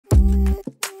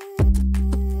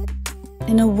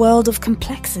In a world of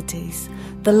complexities,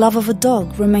 the love of a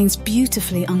dog remains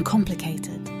beautifully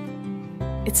uncomplicated.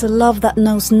 It's a love that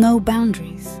knows no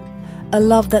boundaries, a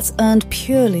love that's earned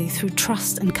purely through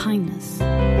trust and kindness.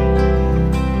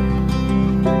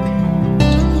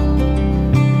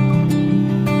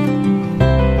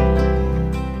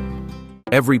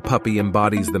 Every puppy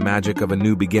embodies the magic of a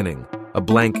new beginning, a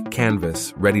blank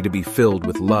canvas ready to be filled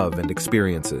with love and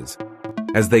experiences.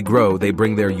 As they grow, they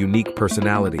bring their unique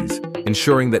personalities,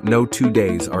 ensuring that no 2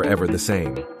 days are ever the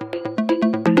same.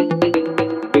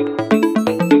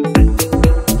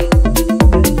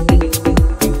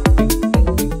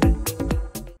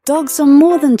 Dogs are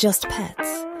more than just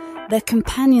pets. They're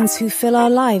companions who fill our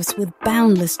lives with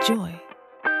boundless joy.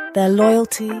 Their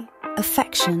loyalty,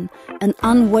 affection, and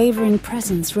unwavering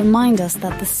presence remind us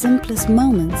that the simplest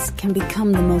moments can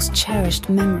become the most cherished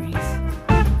memories.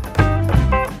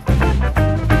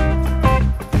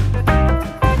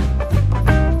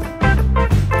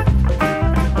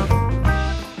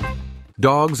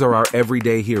 Dogs are our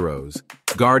everyday heroes,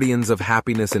 guardians of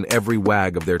happiness in every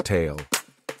wag of their tail.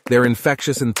 Their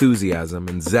infectious enthusiasm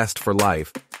and zest for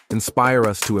life inspire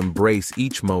us to embrace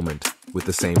each moment with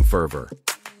the same fervor.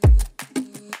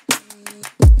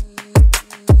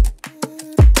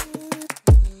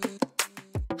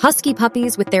 Husky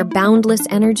puppies, with their boundless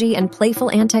energy and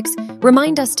playful antics,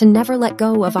 remind us to never let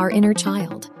go of our inner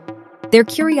child. Their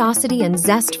curiosity and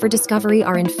zest for discovery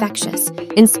are infectious,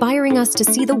 inspiring us to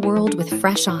see the world with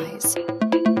fresh eyes.